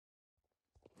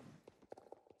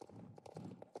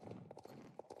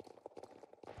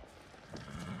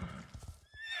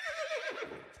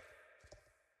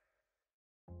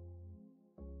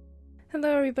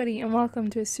Hello everybody and welcome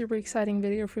to a super exciting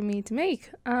video for me to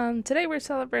make. Today we're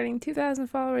celebrating 2,000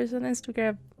 followers on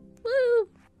Instagram. Woo!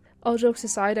 All jokes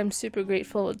aside, I'm super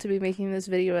grateful to be making this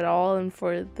video at all and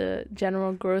for the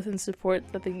general growth and support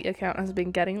that the account has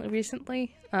been getting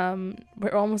recently.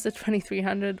 We're almost at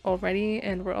 2,300 already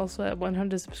and we're also at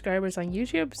 100 subscribers on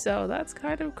YouTube, so that's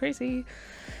kind of crazy.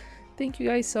 Thank you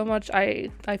guys so much. I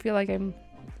feel like I'm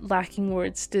lacking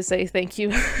words to say thank you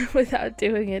without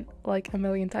doing it like a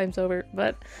million times over,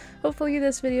 but hopefully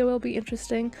this video will be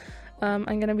interesting. I'm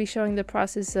going to be showing the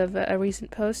process of a recent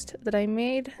post that I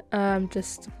made,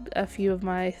 just a few of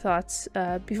my thoughts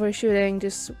before shooting,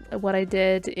 just what I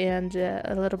did, and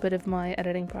a little bit of my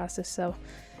editing process. So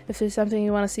if there's something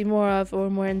you want to see more of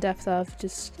or more in depth of,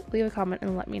 just leave a comment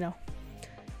and let me know.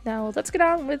 Now let's get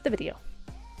on with the video.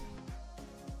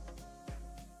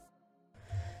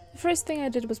 The first thing I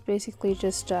did was basically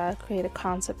just create a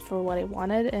concept for what I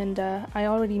wanted, and I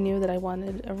already knew that I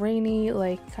wanted a rainy,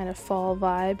 like, kind of fall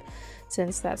vibe,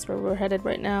 since that's where we're headed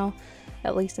right now,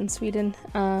 at least in Sweden.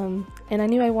 And I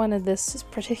knew I wanted this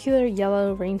particular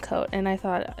yellow raincoat, and I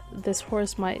thought this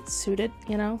horse might suit it,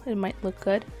 you know, it might look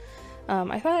good.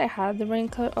 I thought I had the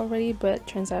raincoat already, but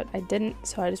turns out I didn't,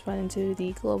 so I just went into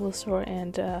the global store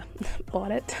and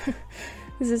bought it.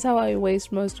 This is how I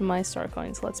waste most of my star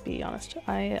coins, let's be honest.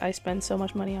 I spend so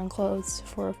much money on clothes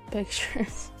for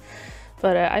pictures.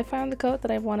 But I found the coat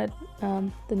that I wanted,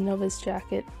 the novice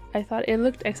jacket. I thought it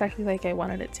looked exactly like I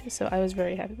wanted it to, so I was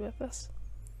very happy with this.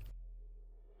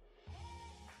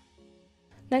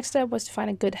 Next step was to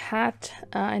find a good hat.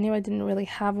 I knew I didn't really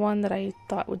have one that I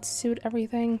thought would suit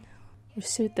everything, or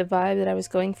suit the vibe that I was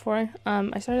going for.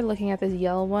 I started looking at this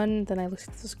yellow one, then I looked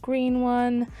at this green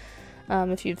one.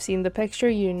 If you've seen the picture,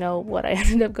 you know what I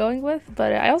ended up going with,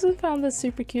 but I also found this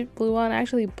super cute blue one. I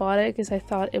actually bought it because I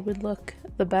thought it would look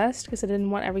the best, because I didn't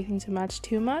want everything to match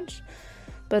too much,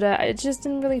 but it just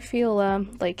didn't really feel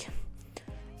like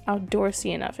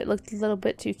outdoorsy enough. It looked a little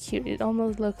bit too cute. It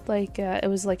almost looked like it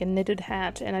was like a knitted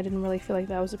hat, and I didn't really feel like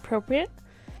that was appropriate.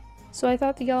 So I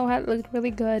thought the yellow hat looked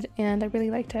really good and I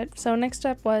really liked it. So next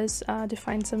step was to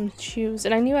find some shoes,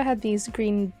 and I knew I had these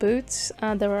green boots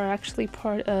that were actually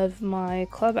part of my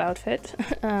club outfit.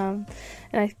 And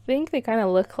I think they kind of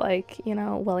look like, you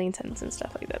know, Wellingtons and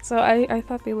stuff like that. So I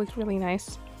thought they looked really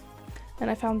nice. And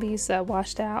I found these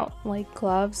washed out like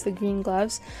gloves, the green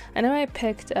gloves. I know I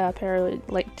picked a pair of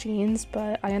like jeans,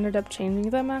 but I ended up changing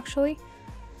them actually.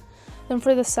 Then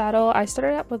for the saddle, I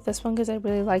started out with this one because I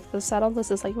really liked the saddle.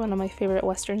 This is like one of my favorite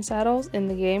Western saddles in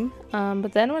the game.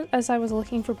 But then as I was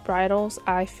looking for bridles,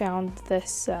 I found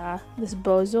this this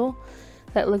bozal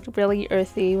that looked really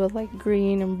earthy with like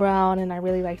green and brown, and I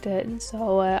really liked it.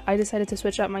 So I decided to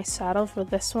switch out my saddle for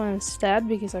this one instead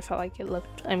because I felt like it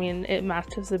looked, I mean, it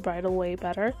matches the bridle way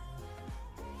better.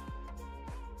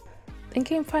 Then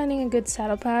came finding a good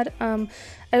saddle pad.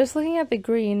 I was looking at the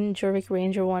green Jorvik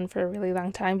Ranger one for a really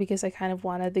long time because I kind of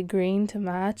wanted the green to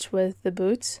match with the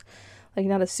boots. Like,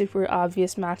 not a super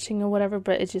obvious matching or whatever,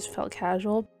 but it just felt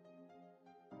casual.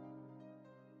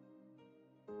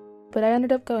 But I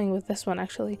ended up going with this one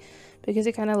actually because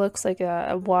it kind of looks like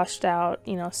a washed out,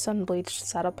 you know, sun-bleached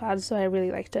saddle pad, so I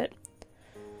really liked it.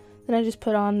 Then I just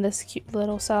put on this cute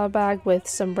little saddle bag with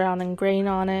some brown and grain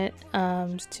on it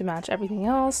to match everything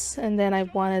else. And then I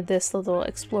wanted this little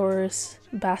explorer's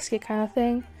basket kind of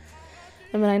thing.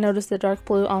 And when I noticed the dark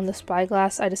blue on the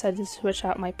spyglass, I decided to switch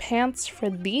out my pants for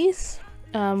these,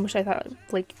 which I thought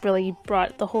like really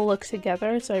brought the whole look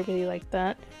together, so I really liked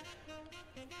that.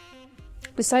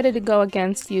 Decided to go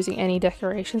against using any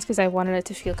decorations because I wanted it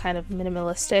to feel kind of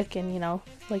minimalistic and, you know,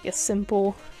 like a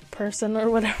simple person or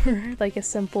whatever, like a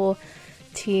simple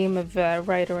team of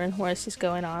rider and horse just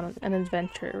going on an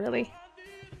adventure, really.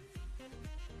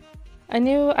 I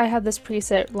knew I had this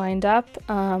preset lined up,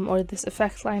 or this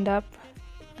effect lined up,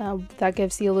 that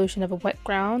gives the illusion of a wet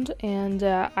ground, and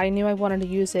I knew I wanted to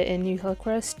use it in New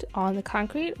Hillcrest on the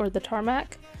concrete or the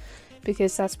tarmac,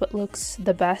 because that's what looks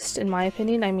the best in my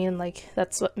opinion. I mean, like,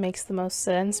 that's what makes the most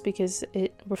sense because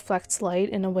it reflects light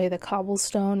in a way that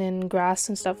cobblestone and grass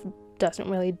and stuff doesn't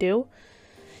really do.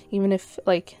 Even if,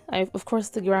 like, of course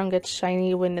the ground gets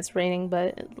shiny when it's raining,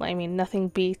 but I mean, nothing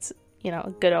beats, you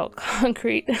know, good old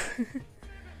concrete.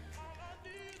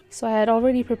 So I had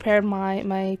already prepared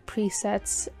my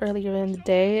presets earlier in the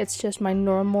day. It's just my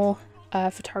normal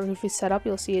photography setup.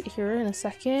 You'll see it here in a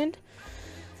second.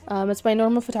 It's my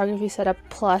normal photography setup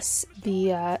plus the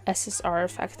SSR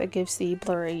effect that gives the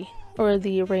blurry, or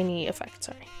the rainy effect,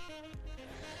 sorry.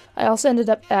 I also ended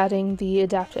up adding the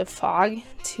adaptive fog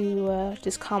to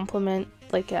just complement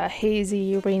like a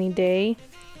hazy rainy day.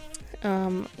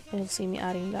 You'll see me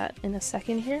adding that in a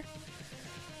second here.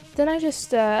 Then I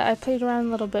just I played around a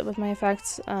little bit with my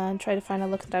effects and tried to find a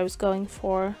look that I was going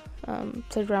for.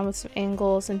 Played around with some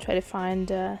angles and tried to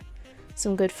find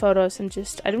some good photos, and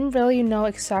just I didn't really know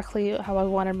exactly how I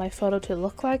wanted my photo to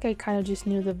look like. I kind of just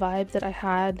knew the vibe that I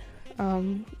had,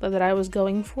 that I was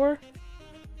going for.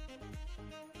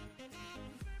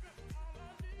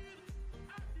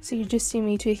 So you just see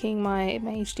me tweaking my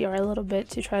HDR a little bit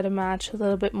to try to match a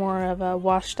little bit more of a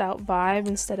washed out vibe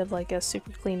instead of like a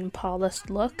super clean and polished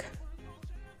look.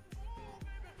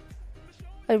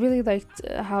 I really liked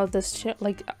how this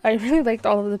I really liked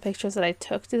all of the pictures that I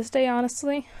took this day,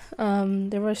 honestly.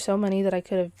 There were so many that I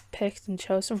could have picked and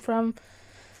chosen from.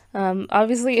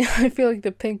 Obviously I feel like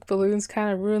the pink balloons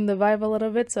kind of ruined the vibe a little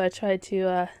bit, so I tried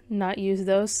to not use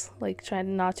those, like tried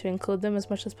not to include them as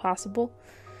much as possible.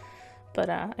 But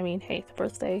I mean, hey, the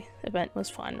birthday event was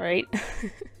fun, right?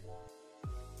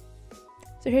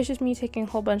 So here's just me taking a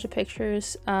whole bunch of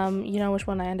pictures. You know which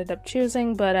one I ended up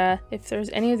choosing, but if there's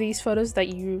any of these photos that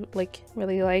you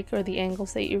really like, or the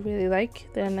angles that you really like,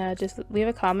 then just leave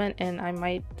a comment and I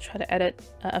might try to edit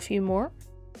a few more.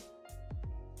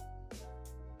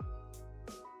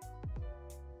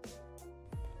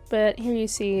 But here you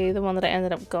see the one that I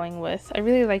ended up going with. I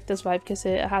really liked this vibe because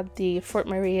it had the Fort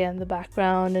Maria in the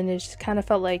background and it just kind of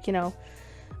felt like, you know,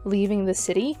 leaving the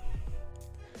city.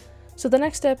 So the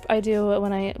next step I do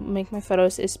when I make my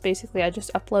photos is basically I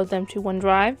just upload them to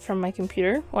OneDrive from my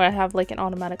computer, or I have like an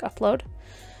automatic upload.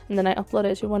 And then I upload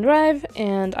it to OneDrive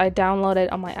and I download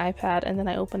it on my iPad and then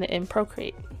I open it in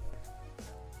Procreate.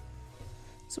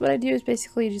 So what I do is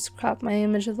basically just crop my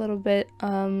image a little bit.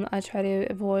 I try to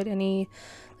avoid any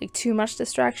too much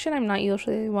distraction. I'm not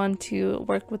usually one to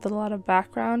work with a lot of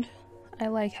background. I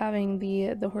like having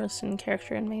the horse and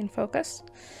character in main focus.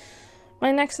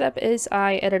 My next step is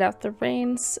I edit out the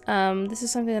reins. This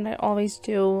is something that I always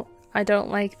do. I don't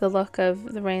like the look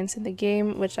of the reins in the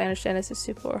game, which I understand is a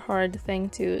super hard thing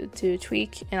to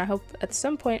tweak, and I hope at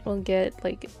some point we'll get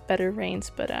like better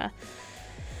reins, but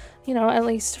you know, at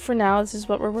least for now this is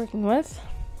what we're working with.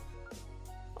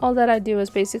 All that I do is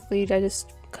basically I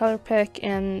just color pick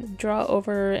and draw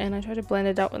over, and I try to blend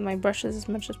it out with my brushes as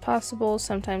much as possible.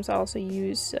 Sometimes I also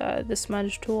use the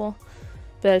smudge tool,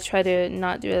 but I try to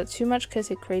not do that too much because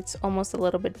it creates almost a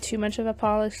little bit too much of a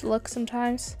polished look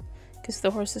sometimes, because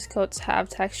the horses' coats have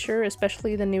texture,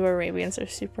 especially the new Arabians are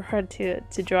super hard to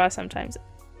draw sometimes.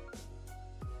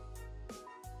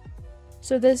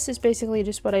 So this is basically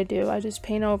just what I do. I just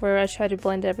paint over, I try to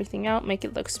blend everything out, make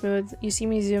it look smooth. You see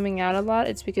me zooming out a lot.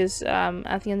 It's because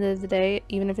at the end of the day,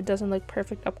 even if it doesn't look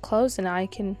perfect up close, and I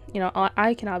can, you know,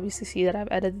 I can obviously see that I've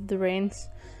edited the reins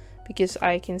because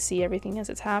I can see everything as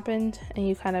it's happened, and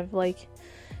you kind of like,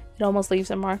 it almost leaves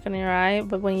a mark on your eye,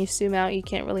 but when you zoom out you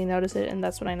can't really notice it, and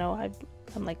that's when I know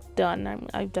I'm like done.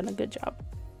 I've done a good job.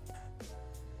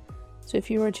 So if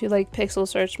you were to like pixel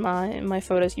search my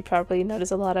photos, you probably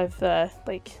notice a lot of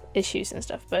like issues and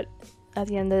stuff, but at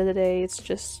the end of the day it's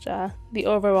just the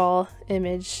overall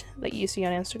image that you see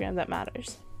on Instagram that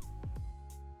matters.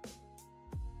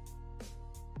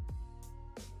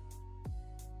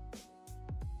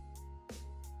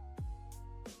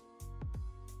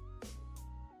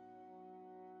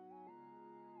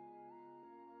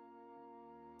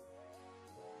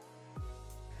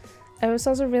 I was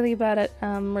also really bad at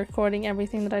recording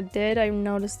everything that I did. I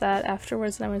noticed that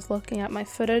afterwards when I was looking at my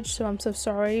footage, so I'm so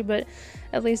sorry, but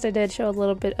at least I did show a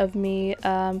little bit of me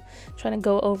trying to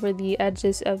go over the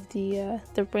edges of the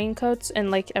raincoats and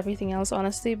like everything else,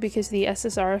 honestly, because the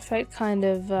SSR effect kind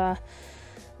of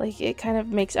like it kind of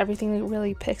makes everything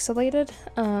really pixelated,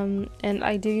 and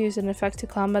I do use an effect to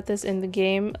combat this in the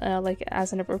game, like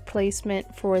as a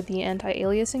replacement for the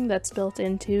anti-aliasing that's built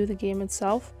into the game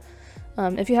itself.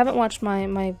 If you haven't watched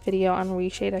my video on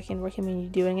reshade, I can recommend you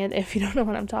doing it if you don't know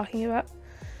what I'm talking about.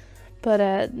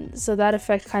 But so that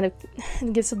effect kind of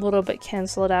gets a little bit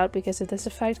cancelled out because of this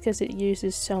effect, because it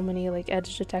uses so many like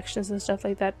edge detections and stuff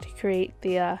like that to create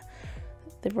the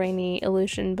rainy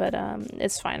illusion. But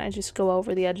it's fine. I just go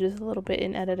over the edges a little bit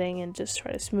in editing and just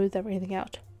try to smooth everything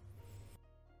out.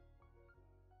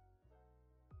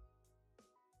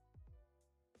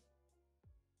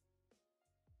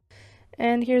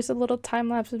 And here's a little time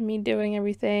lapse of me doing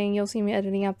everything. You'll see me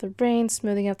editing out the rain,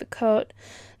 smoothing out the coat.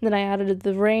 And then I added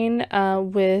the rain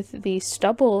with the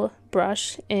stubble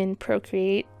brush in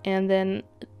Procreate, and then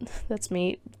that's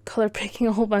me color picking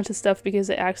a whole bunch of stuff because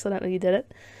I accidentally did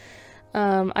it.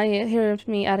 Here's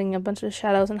me adding a bunch of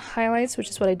shadows and highlights, which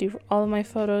is what I do for all of my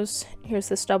photos. Here's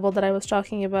the stubble that I was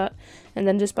talking about, and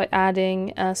then just by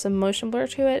adding some motion blur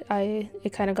to it,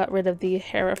 it kind of got rid of the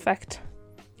hair effect.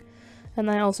 And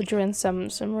then I also drew in some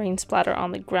rain splatter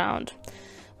on the ground.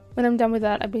 When I'm done with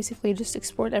that, I basically just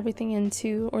export everything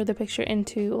into, or the picture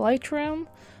into Lightroom,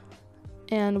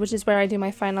 and which is where I do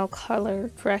my final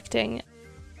color correcting.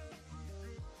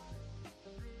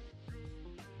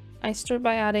 I start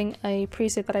by adding a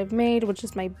preset that I've made, which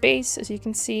is my base. As you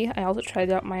can see, I also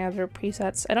tried out my other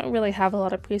presets. I don't really have a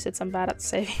lot of presets, I'm bad at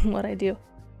saving what I do.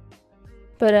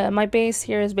 But my base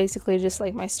here is basically just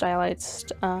like my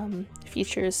stylized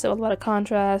features, so a lot of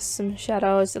contrast, some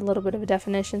shadows, a little bit of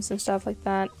definitions and stuff like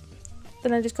that.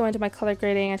 Then I just go into my color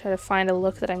grading, I try to find a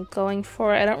look that I'm going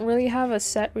for. I don't really have a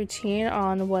set routine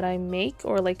on what I make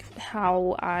or like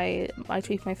how I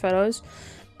tweak my photos,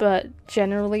 but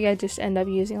generally I just end up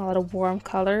using a lot of warm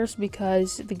colors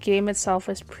because the game itself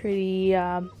is pretty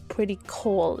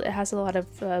cold. It has a lot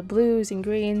of blues and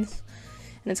greens,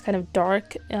 and it's kind of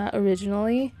dark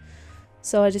originally,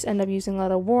 so I just end up using a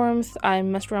lot of warmth. I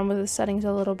messed around with the settings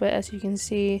a little bit, as you can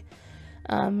see,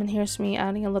 and here's me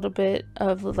adding a little bit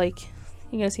of like,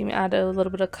 you're gonna see me add a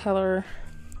little bit of color.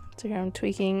 So here I'm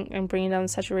tweaking and bringing down the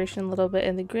saturation a little bit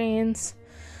in the greens,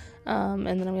 and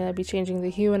then I'm gonna be changing the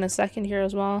hue in a second here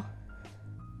as well.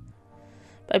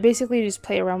 But I basically just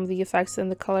play around with the effects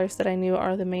and the colors that I knew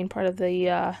are the main part of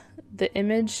the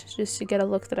image, just to get a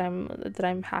look that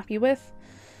I'm happy with.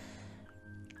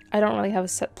 I don't really have a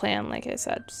set plan, like I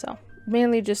said, so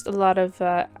mainly just a lot of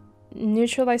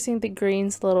neutralizing the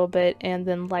greens a little bit and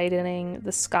then lightening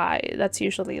the sky. That's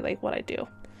usually like what I do.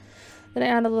 Then I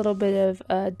add a little bit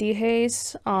of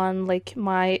dehaze on like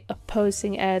my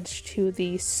opposing edge to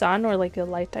the sun, or like the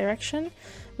light direction,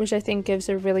 which I think gives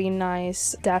a really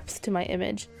nice depth to my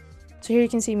image. So here you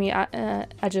can see me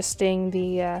adjusting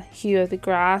the hue of the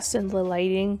grass and the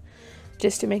lighting,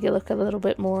 just to make it look a little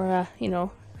bit more, you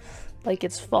know, like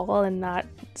it's fall and not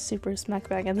super smack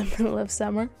bang in the middle of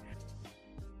summer.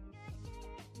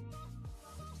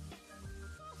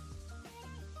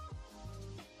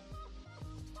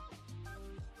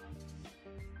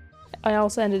 I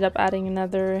also ended up adding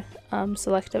another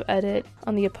selective edit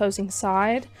on the opposing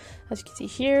side. As you can see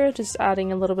here, just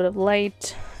adding a little bit of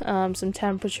light, some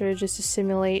temperature, just to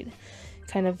simulate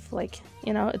kind of like,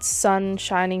 you know, it's sun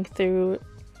shining through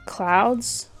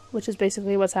clouds, which is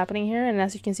basically what's happening here. And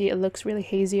as you can see, it looks really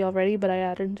hazy already, but I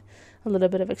added a little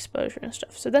bit of exposure and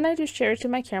stuff. So then I just share it to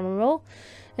my camera roll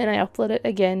and I upload it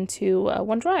again to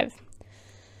OneDrive.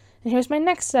 And here's my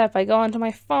next step. I go onto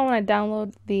my phone, I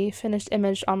download the finished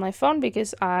image on my phone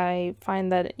because I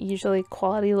find that usually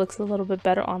quality looks a little bit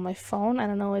better on my phone. I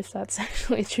don't know if that's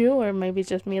actually true or maybe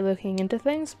just me looking into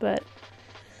things, but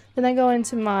then I go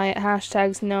into my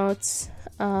hashtags notes.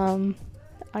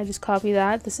 I just copy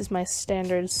that. This is my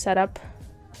standard setup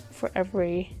for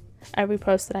every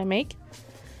post that I make.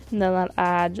 And then I'll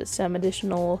add some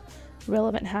additional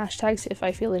relevant hashtags if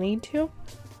I feel the need to.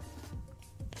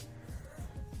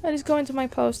 I just go into my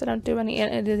post. I don't do any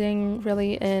editing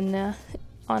really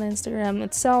on Instagram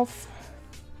itself.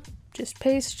 Just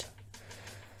paste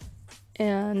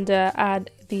and add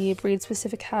the breed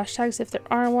specific hashtags if there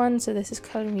are one. So this is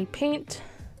Color Me Paint.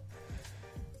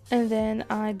 And then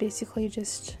I basically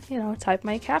just, you know, type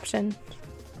my caption.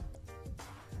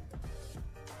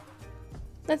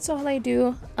 That's all I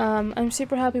do. I'm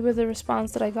super happy with the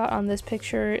response that I got on this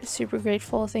picture. Super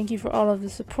grateful. Thank you for all of the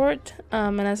support.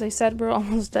 And as I said, we're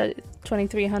almost at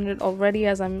 2,300 already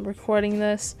as I'm recording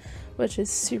this, which is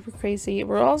super crazy.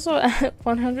 We're also at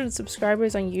 100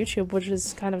 subscribers on YouTube, which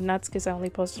is kind of nuts because I only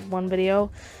posted one video.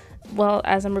 Well,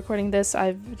 as I'm recording this,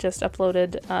 I've just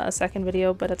uploaded a second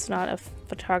video, but it's not a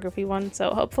photography one.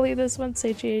 So hopefully this one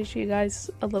satiates you guys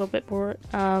a little bit more.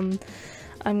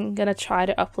 I'm gonna try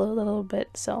to upload a little bit,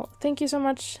 so thank you so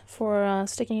much for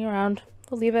sticking around.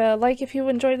 Leave a like if you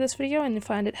enjoyed this video and you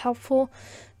find it helpful.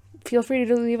 Feel free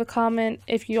to leave a comment.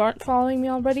 If you aren't following me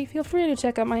already, feel free to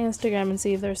check out my Instagram and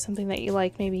see if there's something that you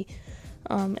like maybe.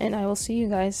 And I will see you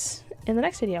guys in the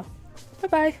next video. Bye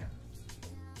bye!